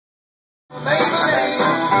Why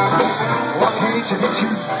can't you be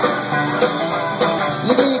true?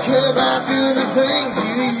 You didn't care about doing the things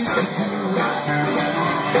you used to do.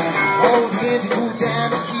 Oh, the engine cooled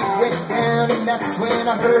down and keep went down, and that's when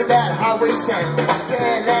I heard that highway sound.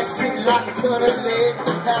 Cadillac sitting like a ton of lead,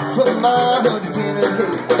 half a mile, 110 a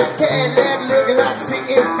head. Cadillac looking like sick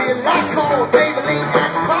and feel like cold, baby, lean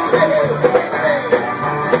at the top of the hill.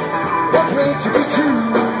 Why can't you be true?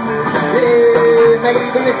 Yeah,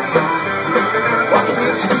 baby. Why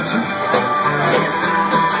can't you be true?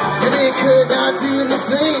 You didn't care about doing the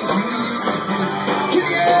things you used to do.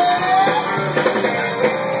 Yeah!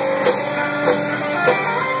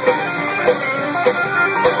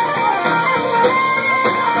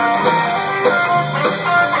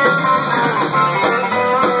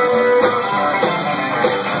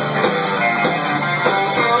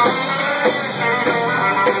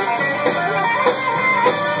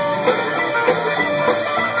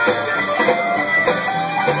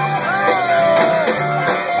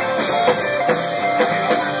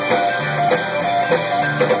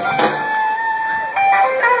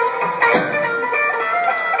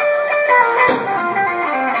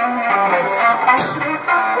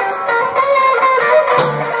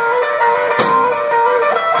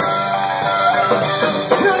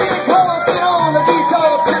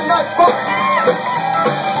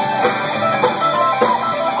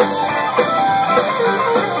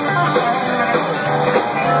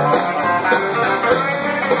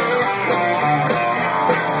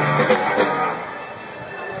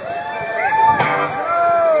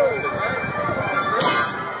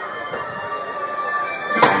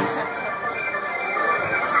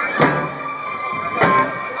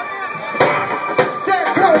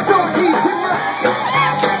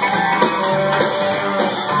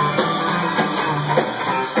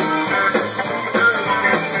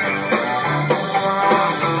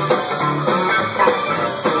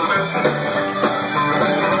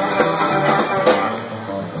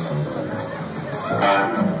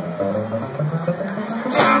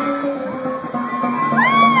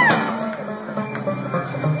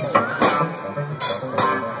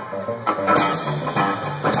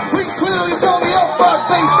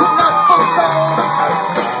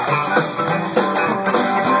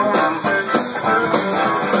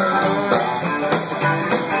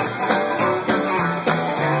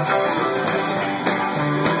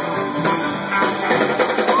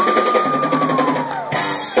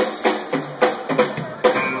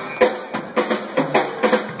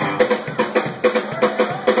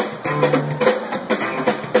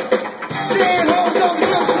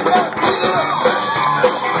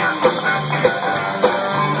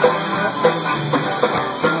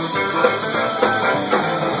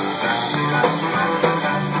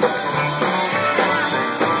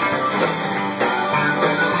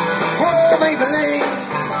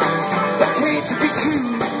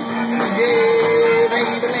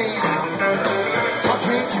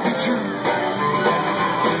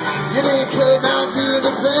 You didn't care about doing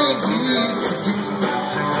the things you used to do.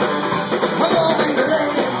 Oh, baby,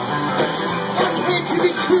 why can't you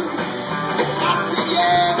be true? I said,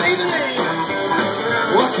 yeah,